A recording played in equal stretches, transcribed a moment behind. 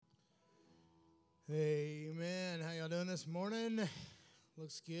Amen. How y'all doing this morning?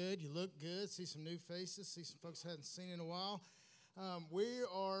 Looks good. You look good. See some new faces. See some folks I hadn't seen in a while. We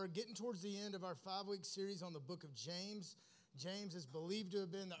are getting towards the end of our 5-week series on the book of James. James is believed to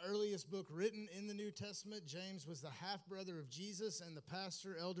have been the earliest book written in the New Testament. James was the half-brother of Jesus and the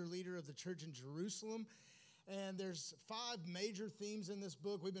pastor, elder leader of the church in Jerusalem. And there's 5 major themes in this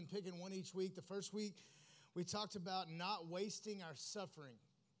book. We've been picking one each week. The first week, we talked about not wasting our suffering.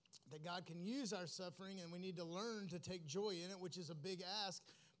 That God can use our suffering and we need to learn to take joy in it, which is a big ask.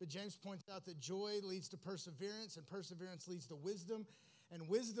 But James points out that joy leads to perseverance and perseverance leads to wisdom. And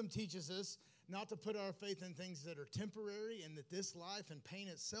wisdom teaches us not to put our faith in things that are temporary and that this life and pain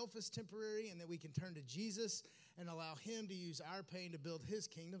itself is temporary and that we can turn to Jesus and allow Him to use our pain to build His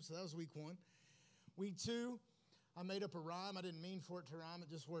kingdom. So that was week 1. Week 2, I made up a rhyme. I didn't mean for it to rhyme. It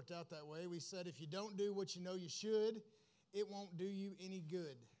just worked out that way. We said if you don't do what you know you should, it won't do you any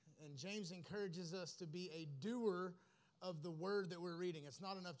good. And James encourages us to be a doer of the word that we're reading. It's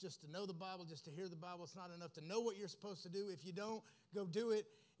not enough just to know the Bible, just to hear the Bible. It's not enough to know what you're supposed to do. If you don't go do it,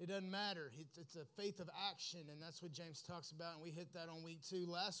 it doesn't matter. It's a faith of action, and that's what James talks about, and we hit that on week 2.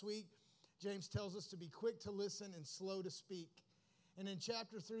 Last week, James tells us to be quick to listen and slow to speak. And in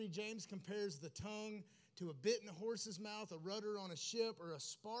chapter 3, James compares the tongue to a bit in a horse's mouth, a rudder on a ship, or a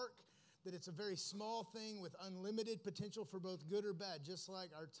spark, that it's a very small thing with unlimited potential for both good or bad, just like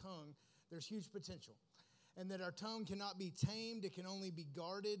our tongue. There's huge potential. And that our tongue cannot be tamed, it can only be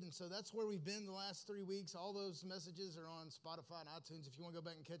guarded. And so that's where we've been the last 3 weeks. All those messages are on Spotify and iTunes if you want to go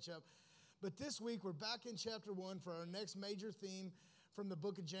back and catch up. But this week, we're back in chapter 1 for our next major theme from the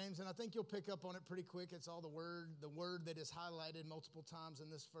book of James. And I think you'll pick up on it pretty quick. It's all the word that is highlighted multiple times in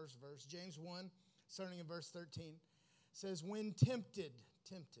this first verse. James 1, starting in verse 13, says, when tempted.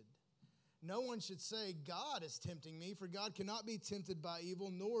 No one should say, God is tempting me, for God cannot be tempted by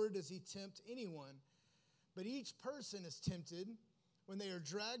evil, nor does He tempt anyone. But each person is tempted when they are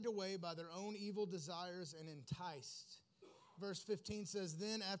dragged away by their own evil desires and enticed. Verse 15 says,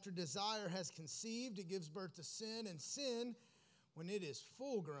 then after desire has conceived, it gives birth to sin, and sin, when it is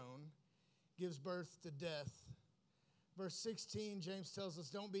full grown, gives birth to death. Verse 16, James tells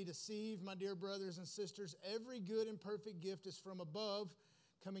us, don't be deceived, my dear brothers and sisters. Every good and perfect gift is from above,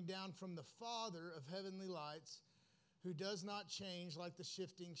 coming down from the Father of heavenly lights, who does not change like the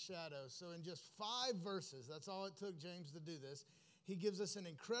shifting shadows. So in just 5 verses, that's all it took James to do this, he gives us an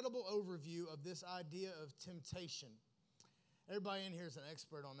incredible overview of this idea of temptation. Everybody in here is an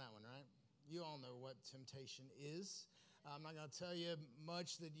expert on that one, right? You all know what temptation is. I'm not going to tell you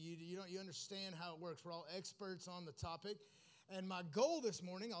much that you understand how it works. We're all experts on the topic. And my goal this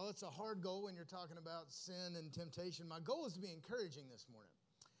morning, although it's a hard goal when you're talking about sin and temptation, my goal is to be encouraging this morning.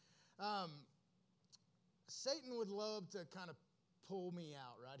 Satan would love to kind of pull me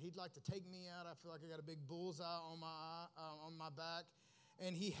out, right? He'd like to take me out. I feel like I got a big bullseye on my back.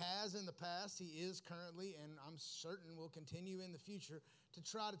 And he has in the past, he is currently, and I'm certain will continue in the future to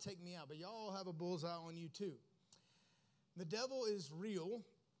try to take me out. But y'all have a bullseye on you too. The devil is real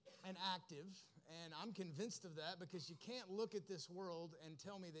and active, and I'm convinced of that because you can't look at this world and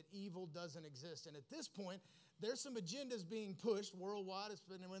tell me that evil doesn't exist. And at this point, there's some agendas being pushed worldwide, it's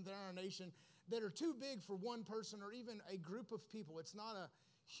been within our nation, that are too big for one person or even a group of people. It's not a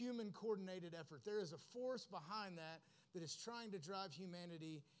human coordinated effort. There is a force behind that is trying to drive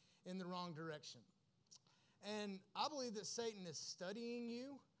humanity in the wrong direction. And I believe that Satan is studying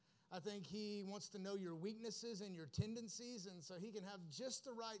you. I think he wants to know your weaknesses and your tendencies, and so he can have just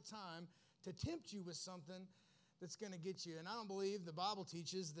the right time to tempt you with something that's going to get you. And I don't believe the Bible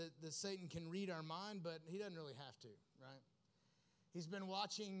teaches that Satan can read our mind, but he doesn't really have to, right? He's been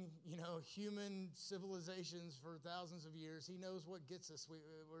watching, human civilizations for thousands of years. He knows what gets us.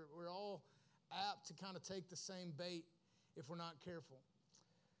 We're all apt to kind of take the same bait if we're not careful.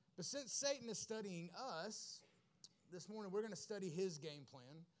 But since Satan is studying us, this morning we're going to study his game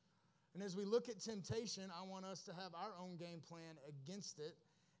plan. And as we look at temptation, I want us to have our own game plan against it.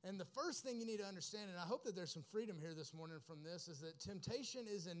 And the first thing you need to understand, and I hope that there's some freedom here this morning from this, is that temptation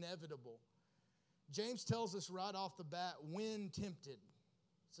is inevitable. James tells us right off the bat, when tempted.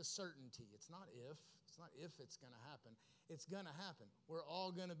 It's a certainty. It's not if. It's not if it's going to happen. It's going to happen. We're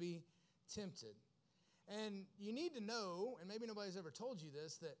all going to be tempted. And you need to know, and maybe nobody's ever told you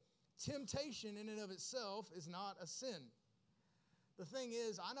this, that temptation in and of itself is not a sin. The thing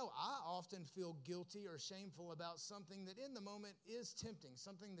is, I know I often feel guilty or shameful about something that in the moment is tempting,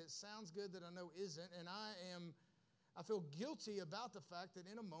 something that sounds good that I know isn't, and I feel guilty about the fact that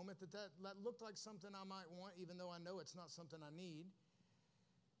in a moment that looked like something I might want, even though I know it's not something I need.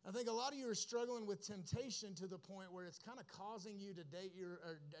 I think a lot of you are struggling with temptation to the point where it's kind of causing you to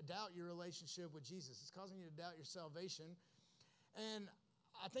doubt your relationship with Jesus. It's causing you to doubt your salvation. And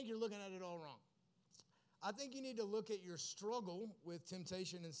I think you're looking at it all wrong. I think you need to look at your struggle with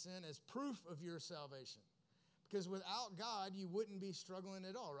temptation and sin as proof of your salvation. Because without God, you wouldn't be struggling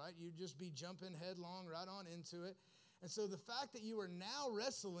at all, right? You'd just be jumping headlong right on into it. And so the fact that you are now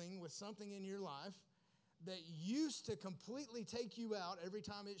wrestling with something in your life that used to completely take you out every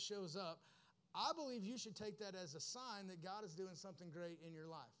time it shows up, I believe you should take that as a sign that God is doing something great in your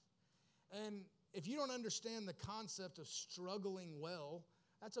life. And if you don't understand the concept of struggling well,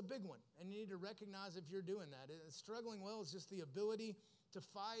 that's a big one. And you need to recognize if you're doing that. Struggling well is just the ability to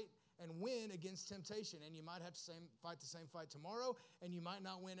fight and win against temptation. And you might have to fight the same fight tomorrow, and you might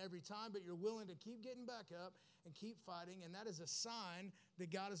not win every time, but you're willing to keep getting back up and keep fighting, and that is a sign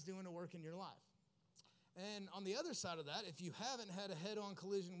that God is doing a work in your life. And on the other side of that, if you haven't had a head-on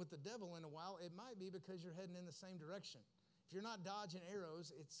collision with the devil in a while, it might be because you're heading in the same direction. If you're not dodging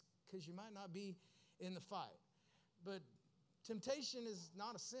arrows, it's because you might not be in the fight. But temptation is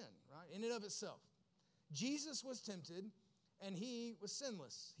not a sin, right, in and of itself. Jesus was tempted, and he was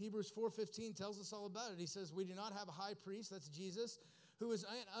sinless. Hebrews 4:15 tells us all about it. He says, we do not have a high priest, that's Jesus, who is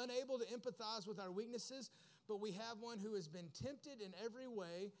unable to empathize with our weaknesses, but we have one who has been tempted in every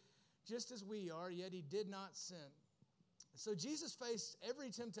way, just as we are, yet he did not sin. So Jesus faced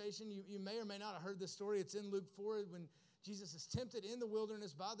every temptation. You may or may not have heard this story. It's in Luke 4 when Jesus is tempted in the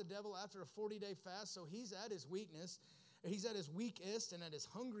wilderness by the devil after a 40-day fast. So he's at his weakness. He's at his weakest and at his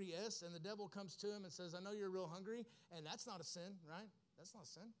hungriest, and the devil comes to him and says, I know you're real hungry, and that's not a sin, right? That's not a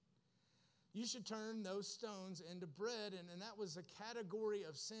sin. You should turn those stones into bread, and that was a category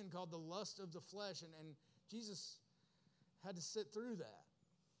of sin called the lust of the flesh, and Jesus had to sit through that.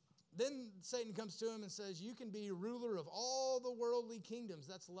 Then Satan comes to him and says, you can be ruler of all the worldly kingdoms.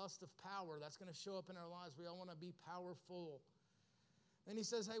 That's lust of power. That's going to show up in our lives. We all want to be powerful. And he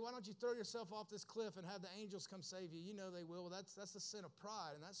says, hey, why don't you throw yourself off this cliff and have the angels come save you? You know they will. Well, that's the sin of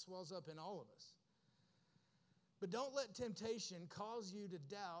pride, and that swells up in all of us. But don't let temptation cause you to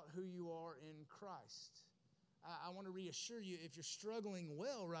doubt who you are in Christ. I want to reassure you, if you're struggling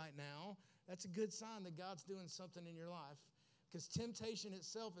well right now, that's a good sign that God's doing something in your life. Because temptation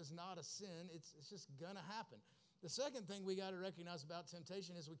itself is not a sin. It's just going to happen. The second thing we got to recognize about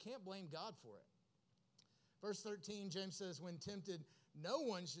temptation is we can't blame God for it. Verse 13, James says, when tempted, no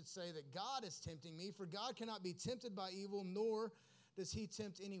one should say that God is tempting me, for God cannot be tempted by evil, nor does he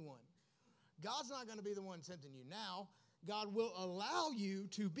tempt anyone. God's not going to be the one tempting you. Now, God will allow you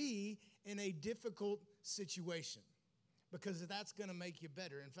to be in a difficult situation, because that's going to make you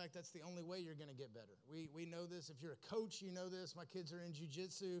better. In fact, that's the only way you're going to get better. We know this. If you're a coach, you know this. My kids are in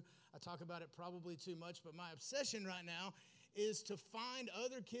jiu-jitsu. I talk about it probably too much, but my obsession right now is to find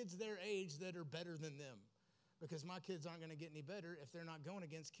other kids their age that are better than them, because my kids aren't going to get any better if they're not going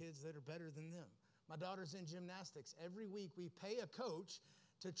against kids that are better than them. My daughter's in gymnastics. Every week we pay a coach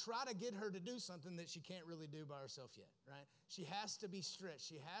to try to get her to do something that she can't really do by herself yet, right? She has to be stretched.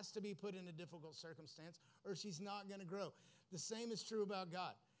 She has to be put in a difficult circumstance, or she's not going to grow. The same is true about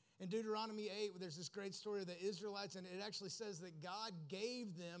God. In Deuteronomy 8, there's this great story of the Israelites, and it actually says that God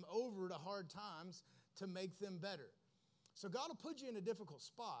gave them over to hard times to make them better. So God will put you in a difficult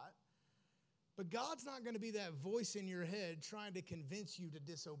spot, but God's not going to be that voice in your head trying to convince you to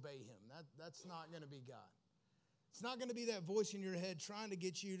disobey him. That's not going to be God. It's not going to be that voice in your head trying to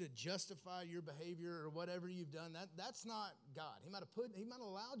get you to justify your behavior or whatever you've done. That's not God. He might have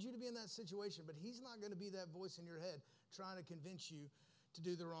allowed you to be in that situation, but he's not going to be that voice in your head trying to convince you to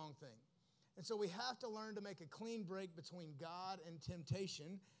do the wrong thing. And so we have to learn to make a clean break between God and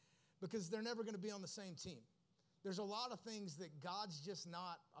temptation, because they're never going to be on the same team. There's a lot of things that God's just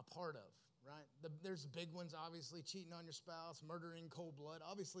not a part of, right? There's big ones, obviously, cheating on your spouse, murdering cold blood.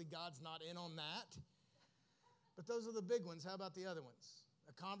 Obviously, God's not in on that. But those are the big ones. How about the other ones?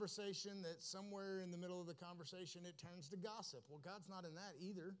 A conversation that somewhere in the middle of the conversation it turns to gossip. Well, God's not in that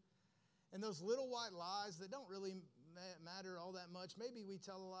either. And those little white lies that don't really matter all that much. Maybe we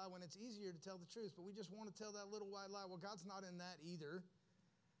tell a lie when it's easier to tell the truth, but we just want to tell that little white lie. Well, God's not in that either.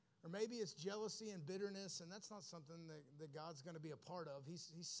 Or maybe it's jealousy and bitterness, and that's not something that God's going to be a part of. He's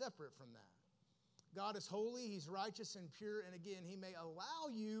separate from that. God is holy, he's righteous and pure, and again, he may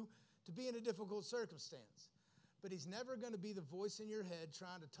allow you to be in a difficult circumstance, but he's never going to be the voice in your head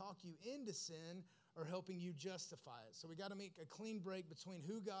trying to talk you into sin or helping you justify it. So we got to make a clean break between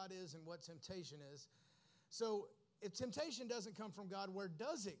who God is and what temptation is. So if temptation doesn't come from God, where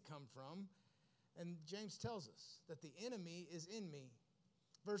does it come from? And James tells us that the enemy is in me.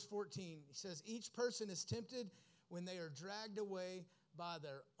 Verse 14, he says, each person is tempted when they are dragged away by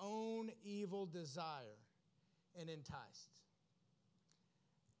their own evil desire and enticed.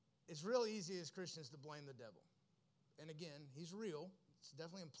 It's real easy as Christians to blame the devil. And again, he's real. It's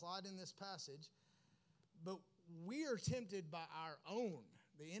definitely implied in this passage. But we are tempted by our own,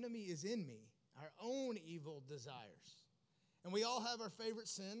 the enemy is in me, our own evil desires. And we all have our favorite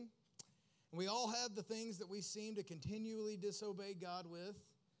sin. And we all have the things that we seem to continually disobey God with.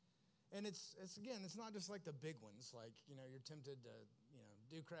 And it's not just like the big ones, like, you're tempted to,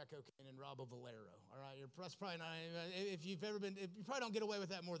 do crack cocaine and rob a Valero, all right? That's probably not, if you probably don't get away with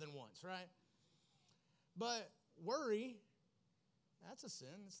that more than once, right? But worry, that's a sin.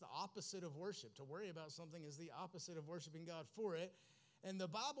 It's the opposite of worship. To worry about something is the opposite of worshiping God for it. And the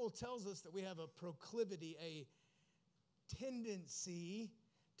Bible tells us that we have a proclivity, a tendency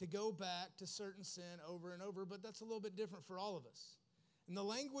to go back to certain sin over and over, but that's a little bit different for all of us. And the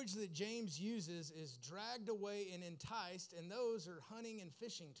language that James uses is dragged away and enticed, and those are hunting and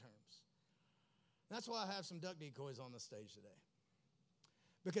fishing terms. That's why I have some duck decoys on the stage today.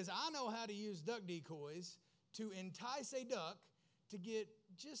 Because I know how to use duck decoys to entice a duck to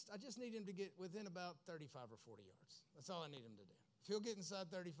I just need him to get within about 35 or 40 yards. That's all I need him to do. If he'll get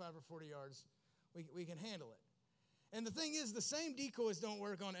inside 35 or 40 yards, we can handle it. And the thing is, the same decoys don't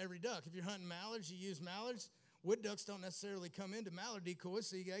work on every duck. If you're hunting mallards, you use mallards. Wood ducks don't necessarily come into mallard decoys,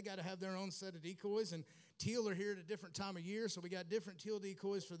 so you got to have their own set of decoys. And teal are here at a different time of year, so we got different teal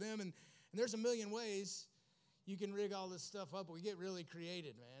decoys for them. And there's a million ways you can rig all this stuff up, but we get really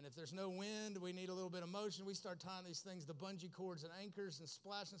creative, man. If there's no wind, we need a little bit of motion. We start tying these things to bungee cords and anchors and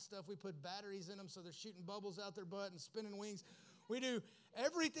splashing stuff. We put batteries in them so they're shooting bubbles out their butt and spinning wings. We do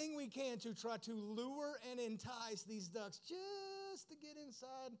everything we can to try to lure and entice these ducks just to get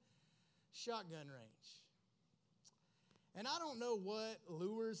inside shotgun range. And I don't know what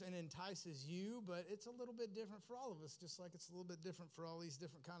lures and entices you, but it's a little bit different for all of us, just like it's a little bit different for all these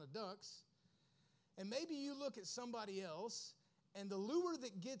different kind of ducks. And maybe you look at somebody else, and the lure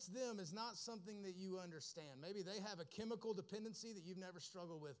that gets them is not something that you understand. Maybe they have a chemical dependency that you've never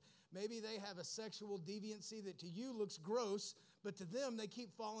struggled with. Maybe they have a sexual deviancy that to you looks gross, but to them they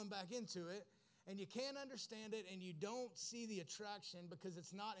keep falling back into it. And you can't understand it, and you don't see the attraction because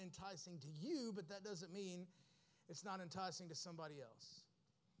it's not enticing to you, but that doesn't mean it's not enticing to somebody else.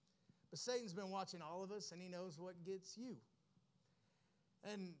 But Satan's been watching all of us, and he knows what gets you.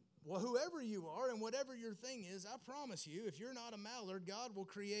 And whoever you are and whatever your thing is, I promise you, if you're not a mallard, God will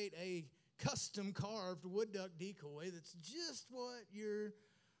create a custom-carved wood duck decoy that's just what you're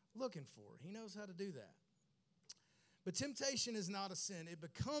looking for. He knows how to do that. But temptation is not a sin. It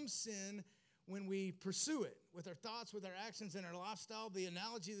becomes sin when we pursue it with our thoughts, with our actions, and our lifestyle. The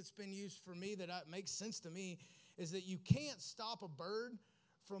analogy that's been used for me that makes sense to me is that you can't stop a bird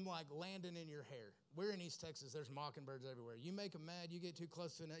from landing in your hair. We're in East Texas. There's mockingbirds everywhere. You make them mad, you get too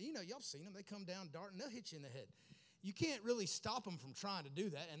close to them. Y'all seen them. They come down darting. They'll hit you in the head. You can't really stop them from trying to do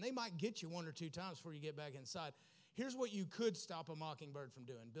that, and they might get you one or two times before you get back inside. Here's what you could stop a mockingbird from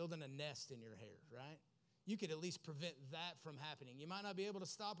doing: building a nest in your hair, right? You could at least prevent that from happening. You might not be able to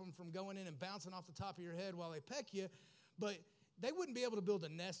stop them from going in and bouncing off the top of your head while they peck you, but they wouldn't be able to build a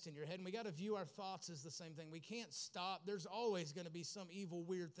nest in your head. And we got to view our thoughts as the same thing. We can't stop. There's always going to be some evil,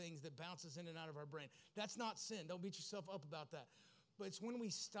 weird things that bounces in and out of our brain. That's not sin. Don't beat yourself up about that. But it's when we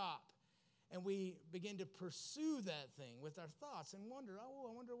stop and we begin to pursue that thing with our thoughts and wonder,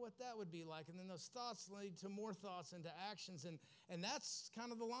 I wonder what that would be like. And then those thoughts lead to more thoughts and to actions. And that's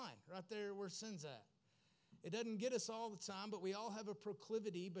kind of the line right there where sin's at. It doesn't get us all the time, but we all have a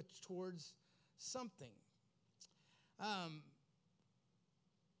proclivity towards something.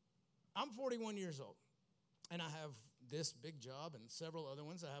 I'm 41 years old, and I have this big job and several other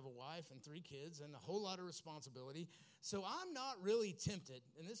ones. I have a wife and 3 kids and a whole lot of responsibility. So I'm not really tempted,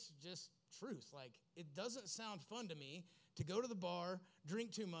 and this is just truth. It doesn't sound fun to me to go to the bar,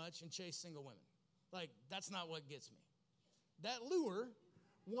 drink too much, and chase single women. That's not what gets me. That lure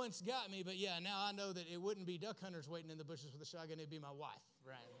once got me, but yeah, now I know that it wouldn't be duck hunters waiting in the bushes with a shotgun. It'd be my wife,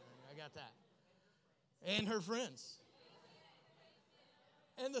 right? I got that. And her friends.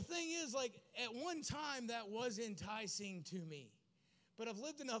 And the thing is, at one time, that was enticing to me. But I've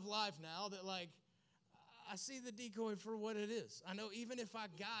lived enough life now that, I see the decoy for what it is. I know even if I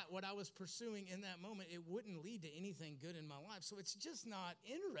got what I was pursuing in that moment, it wouldn't lead to anything good in my life. So it's just not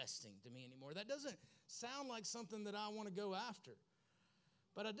interesting to me anymore. That doesn't sound like something that I want to go after.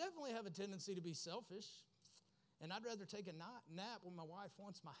 But I definitely have a tendency to be selfish. And I'd rather take a nap when my wife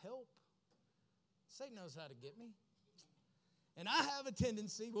wants my help. Satan knows how to get me. And I have a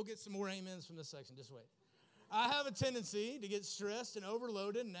tendency, we'll get some more amens from this section, just wait. I have a tendency to get stressed and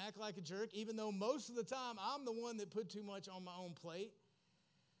overloaded and act like a jerk, even though most of the time I'm the one that put too much on my own plate.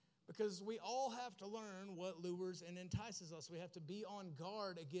 Because we all have to learn what lures and entices us. We have to be on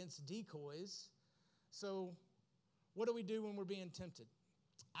guard against decoys. So what do we do when we're being tempted?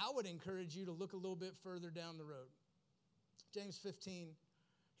 I would encourage you to look a little bit further down the road. James 15,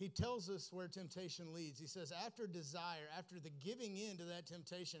 he tells us where temptation leads. He says, after desire, after the giving in to that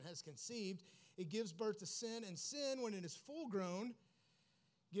temptation has conceived, it gives birth to sin, and sin, when it is full grown,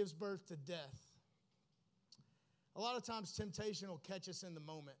 gives birth to death. A lot of times temptation will catch us in the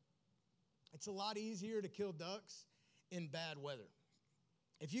moment. It's a lot easier to kill ducks in bad weather.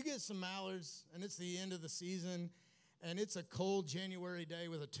 If you get some mallards and it's the end of the season and it's a cold January day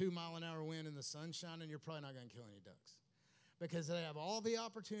with a 2-mile-an-hour wind and the sun shining, you're probably not going to kill any ducks, because they have all the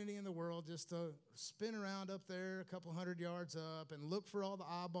opportunity in the world just to spin around up there a couple 100 yards up and look for all the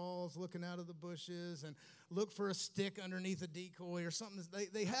eyeballs looking out of the bushes and look for a stick underneath a decoy or something.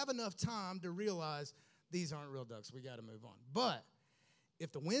 They have enough time to realize these aren't real ducks. We got to move on. But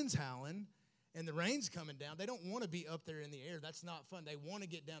if the wind's howling and the rain's coming down, they don't want to be up there in the air. That's not fun. They want to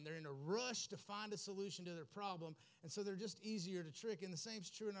get down. They're in a rush to find a solution to their problem, and so they're just easier to trick. And the same's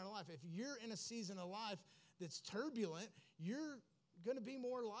true in our life. If you're in a season of life that's turbulent, you're going to be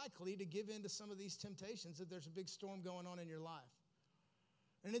more likely to give in to some of these temptations if there's a big storm going on in your life.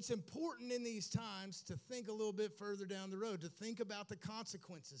 And it's important in these times to think a little bit further down the road, to think about the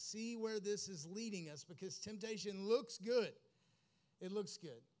consequences, see where this is leading us, because temptation looks good. It looks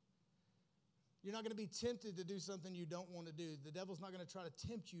good. You're not going to be tempted to do something you don't want to do. The devil's not going to try to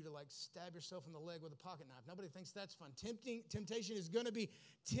tempt you to stab yourself in the leg with a pocket knife. Nobody thinks that's fun. Temptation is going to be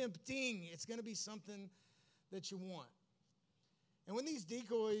tempting. It's going to be something that you want. And when these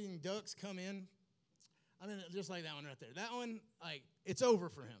decoying ducks come in, just like that one right there. That one, it's over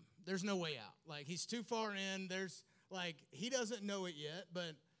for him. There's no way out. He's too far in. He doesn't know it yet,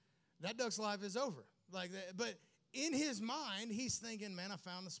 but that duck's life is over. But in his mind, he's thinking, man, I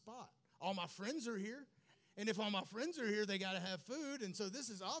found the spot. All my friends are here. And if all my friends are here, they got to have food. And so this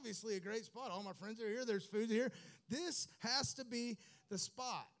is obviously a great spot. All my friends are here. There's food here. This has to be the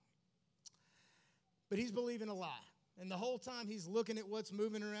spot. But he's believing a lie. And the whole time he's looking at what's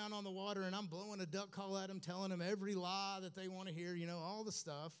moving around on the water, and I'm blowing a duck call at him, telling him every lie that they want to hear, all the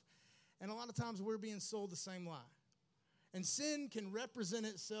stuff. And a lot of times we're being sold the same lie. And sin can represent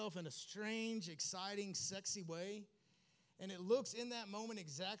itself in a strange, exciting, sexy way. And it looks in that moment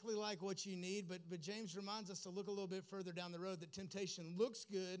exactly like what you need. But James reminds us to look a little bit further down the road, that temptation looks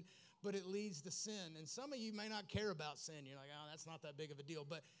good, but it leads to sin. And some of you may not care about sin. You're like, oh, that's not that big of a deal.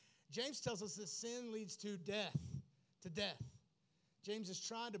 But James tells us that sin leads to death. To death. James is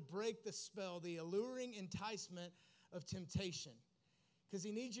trying to break the spell, the alluring enticement of temptation, because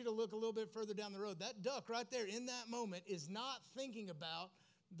he needs you to look a little bit further down the road. That duck right there in that moment is not thinking about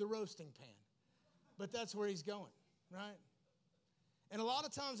the roasting pan, but that's where he's going, right? And a lot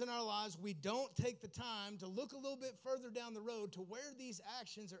of times in our lives, we don't take the time to look a little bit further down the road to where these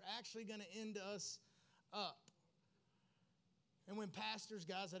actions are actually going to end us up. And when pastors,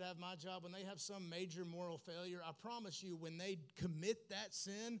 guys that have my job, when they have some major moral failure, I promise you, when they commit that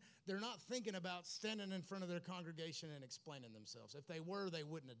sin, they're not thinking about standing in front of their congregation and explaining themselves. If they were, they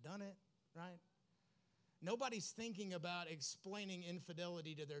wouldn't have done it, right? Nobody's thinking about explaining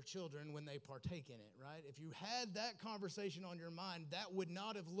infidelity to their children when they partake in it, right? If you had that conversation on your mind, that would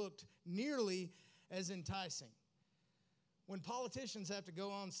not have looked nearly as enticing. When politicians have to go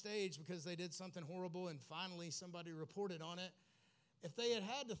on stage because they did something horrible and finally somebody reported on it, if they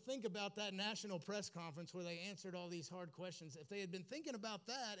had to think about that national press conference where they answered all these hard questions, if they had been thinking about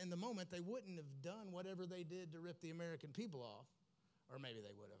that in the moment, they wouldn't have done whatever they did to rip the American people off. Or maybe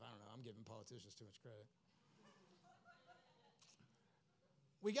they would have. I don't know. I'm giving politicians too much credit.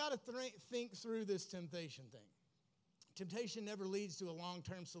 We got to think through this temptation thing. Temptation never leads to a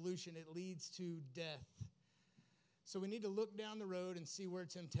long-term solution. It leads to death. So we need to look down the road and see where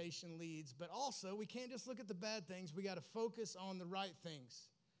temptation leads. But also, we can't just look at the bad things. We got to focus on the right things.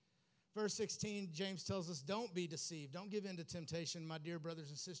 Verse 16, James tells us, don't be deceived. Don't give in to temptation, my dear brothers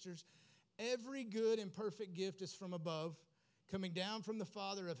and sisters. Every good and perfect gift is from above, coming down from the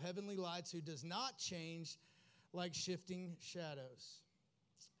Father of heavenly lights, who does not change like shifting shadows.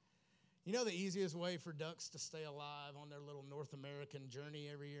 You know the easiest way for ducks to stay alive on their little North American journey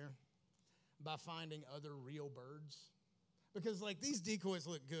every year? By finding other real birds. Because these decoys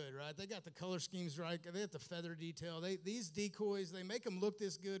look good, right? They got the color schemes right. They got the feather detail. These decoys, they make them look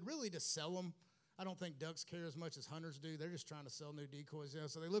this good really to sell them. I don't think ducks care as much as hunters do. They're just trying to sell new decoys.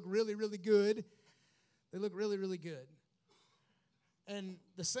 So they look really, really good. They look really, really good. And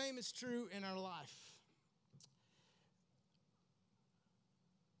the same is true in our life.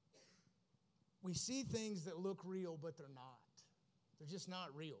 We see things that look real, but they're not. They're just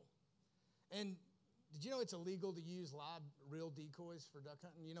not real. And did you know it's illegal to use live real decoys for duck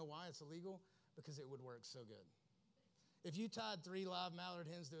hunting? You know why it's illegal? Because it would work so good. If you tied 3 live mallard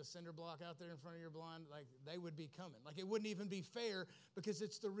hens to a cinder block out there in front of your blind, like they would be coming. Like it wouldn't even be fair because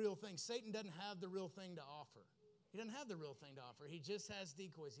it's the real thing. Satan doesn't have the real thing to offer. He doesn't have the real thing to offer. He just has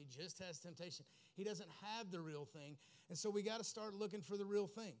decoys. He just has temptation. He doesn't have the real thing. And so we got to start looking for the real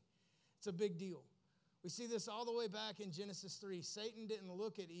thing. It's a big deal. We see this all the way back in Genesis 3. Satan didn't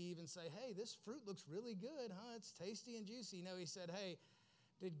look at Eve and say, hey, this fruit looks really good, huh? It's tasty and juicy. No, he said, hey,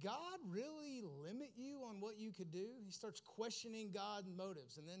 did God really limit you on what you could do? He starts questioning God's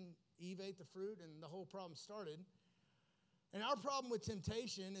motives. And then Eve ate the fruit and the whole problem started. And our problem with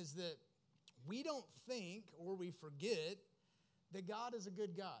temptation is that we don't think or we forget that God is a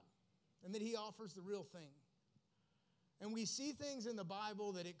good God and that he offers the real thing. And we see things in the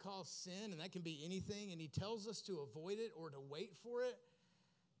Bible that it calls sin, and that can be anything, and he tells us to avoid it or to wait for it.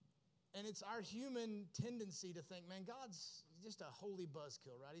 And it's our human tendency to think, man, God's just a holy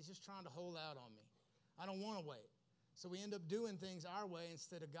buzzkill, right? He's just trying to hold out on me. I don't want to wait. So we end up doing things our way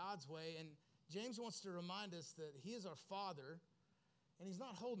instead of God's way. And James wants to remind us that he is our Father, and he's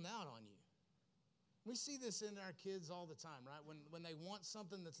not holding out on you. We see this in our kids all the time, right? When they want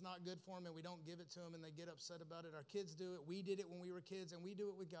something that's not good for them and we don't give it to them and they get upset about it. Our kids do it. We did it when we were kids, and we do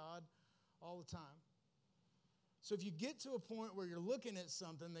it with God all the time. So if you get to a point where you're looking at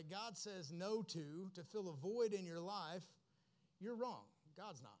something that God says no to fill a void in your life, you're wrong.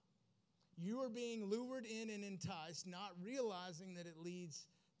 God's not. You are being lured in and enticed, not realizing that it leads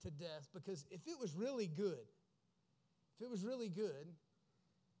to death. Because if it was really good, it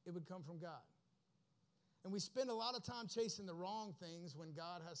would come from God. And we spend a lot of time chasing the wrong things when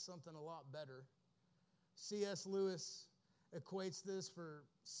God has something a lot better. C.S. Lewis equates this for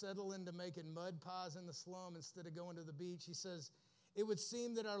settle into making mud pies in the slum instead of going to the beach. He says, it would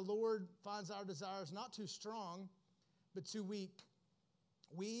seem that our Lord finds our desires not too strong, but too weak.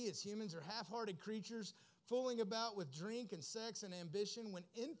 We as humans are half-hearted creatures fooling about with drink and sex and ambition when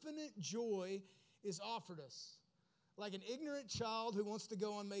infinite joy is offered us. Like an ignorant child who wants to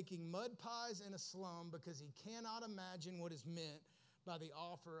go on making mud pies in a slum because he cannot imagine what is meant by the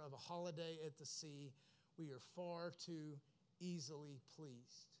offer of a holiday at the sea, we are far too easily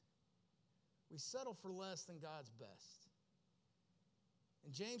pleased. We settle for less than God's best.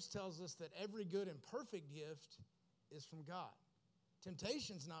 And James tells us that every good and perfect gift is from God.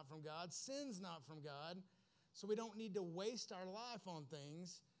 Temptation's not from God. Sin's not from God. So we don't need to waste our life on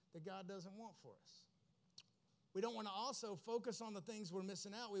things that God doesn't want for us. We don't want to also focus on the things we're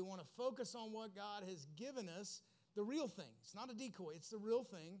missing out. We want to focus on what God has given us, the real thing. It's not a decoy. It's the real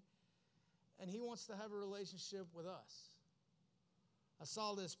thing. And he wants to have a relationship with us. I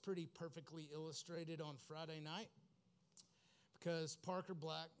saw this pretty perfectly illustrated on Friday night because Parker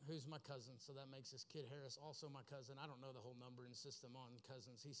Black, who's my cousin, so that makes this kid Harris also my cousin. I don't know the whole numbering system on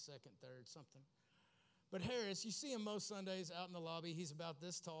cousins. He's second, third, something. But Harris, you see him most Sundays out in the lobby. He's about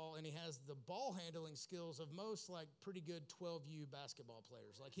this tall, and he has the ball handling skills of most, like, pretty good 12U basketball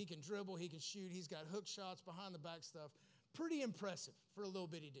players. Like, he can dribble, he can shoot, he's got hook shots, behind the back stuff. Pretty impressive for a little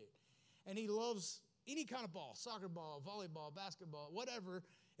bitty dude. And he loves any kind of ball, soccer ball, volleyball, basketball, whatever.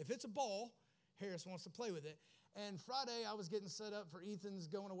 If it's a ball, Harris wants to play with it. And Friday, I was getting set up for Ethan's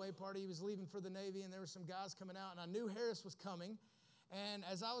going away party. He was leaving for the Navy, and there were some guys coming out, and I knew Harris was coming. And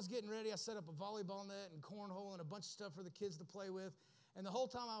as I was getting ready, I set up a volleyball net and cornhole and a bunch of stuff for the kids to play with. And the whole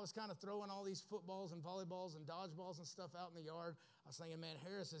time I was kind of throwing all these footballs and volleyballs and dodgeballs and stuff out in the yard, I was thinking, man,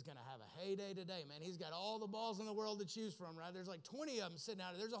 Harris is going to have a heyday today, man. He's got all the balls in the world to choose from, right? There's like 20 of them sitting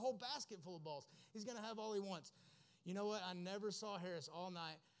out there. There's a whole basket full of balls. He's going to have all he wants. You know what? I never saw Harris all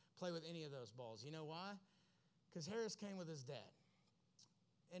night play with any of those balls. You know why? Because Harris came with his dad.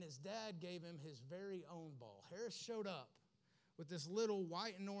 And his dad gave him his very own ball. Harris showed up with this little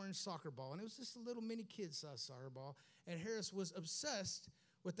white and orange soccer ball. And it was just a little mini kid-sized soccer ball. And Harris was obsessed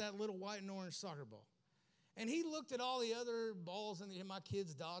with that little white and orange soccer ball. And he looked at all the other balls in my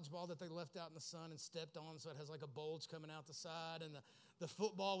kids' dodgeball that they left out in the sun and stepped on, so it has like a bulge coming out the side, and the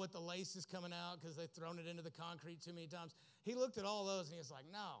football with the laces coming out because they've thrown it into the concrete too many times. He looked at all those and he was like,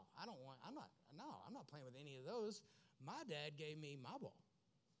 no, I'm not playing with any of those. My dad gave me my ball.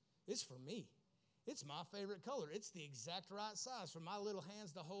 It's for me. It's my favorite color. It's the exact right size for my little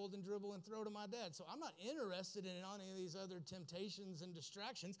hands to hold and dribble and throw to my dad. So I'm not interested in any of these other temptations and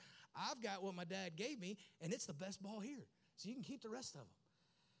distractions. I've got what my dad gave me, and it's the best ball here. So you can keep the rest of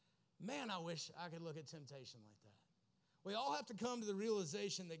them. Man, I wish I could look at temptation like that. We all have to come to the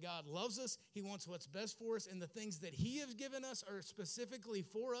realization that God loves us. He wants what's best for us, and the things that he has given us are specifically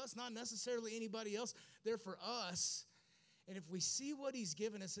for us, not necessarily anybody else. They're for us. And if we see what he's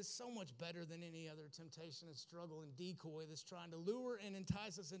given us, it's so much better than any other temptation and struggle and decoy that's trying to lure and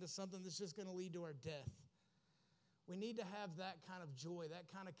entice us into something that's just going to lead to our death. We need to have that kind of joy,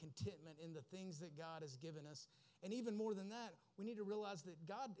 that kind of contentment in the things that God has given us. And even more than that, we need to realize that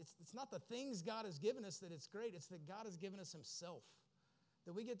God, it's not the things God has given us that it's great. It's that God has given us himself,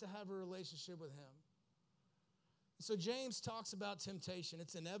 that we get to have a relationship with him. So James talks about temptation.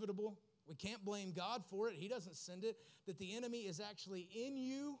 It's inevitable. We can't blame God for it. He doesn't send it. That the enemy is actually in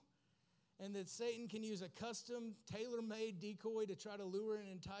you, and that Satan can use a custom, tailor-made decoy to try to lure and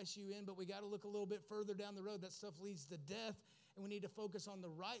entice you in, but we got to look a little bit further down the road. That stuff leads to death, and we need to focus on the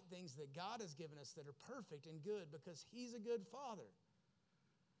right things that God has given us that are perfect and good because he's a good father.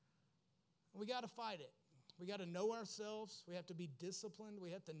 We got to fight it. We got to know ourselves. We have to be disciplined. We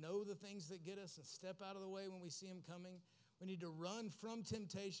have to know the things that get us and step out of the way when we see them coming. We need to run from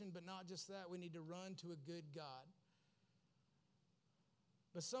temptation, but not just that. We need to run to a good God.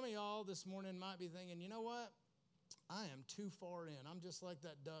 But some of y'all this morning might be thinking, you know what? I am too far in. I'm just like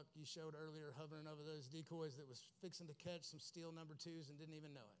that duck you showed earlier hovering over those decoys that was fixing to catch some steel number 2s and didn't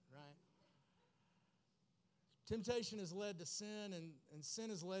even know it, right? Temptation has led to sin, and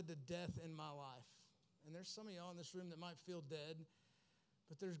sin has led to death in my life. And there's some of y'all in this room that might feel dead,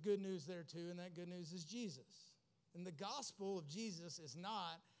 but there's good news there too, and that good news is Jesus. And the gospel of Jesus is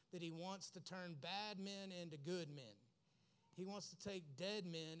not that he wants to turn bad men into good men. He wants to take dead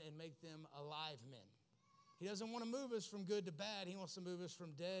men and make them alive men. He doesn't want to move us from good to bad. He wants to move us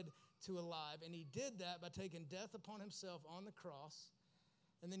from dead to alive. And he did that by taking death upon himself on the cross.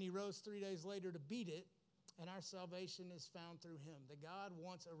 And then he rose 3 days later to beat it. And our salvation is found through him. That God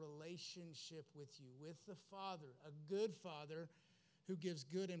wants a relationship with you, with the Father, a good Father who gives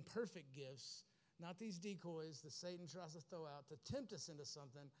good and perfect gifts, not these decoys that Satan tries to throw out to tempt us into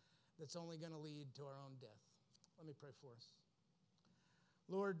something that's only going to lead to our own death. Let me pray for us.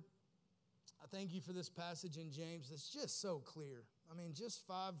 Lord, I thank you for this passage in James that's just so clear. I mean, just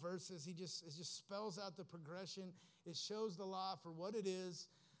 5 verses. It just spells out the progression. It shows the law for what it is,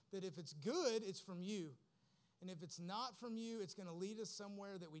 that if it's good, it's from you. And if it's not from you, it's going to lead us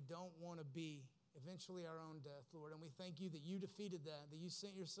somewhere that we don't want to be, eventually our own death, Lord. And we thank you that you defeated that you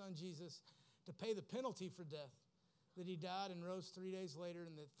sent your son Jesus to pay the penalty for death, that he died and rose 3 days later,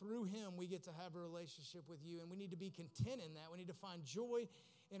 and that through him we get to have a relationship with you. And we need to be content in that. We need to find joy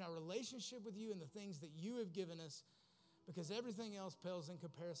in our relationship with you and the things that you have given us, because everything else pales in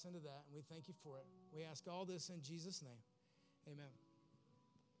comparison to that. And we thank you for it. We ask all this in Jesus' name. Amen.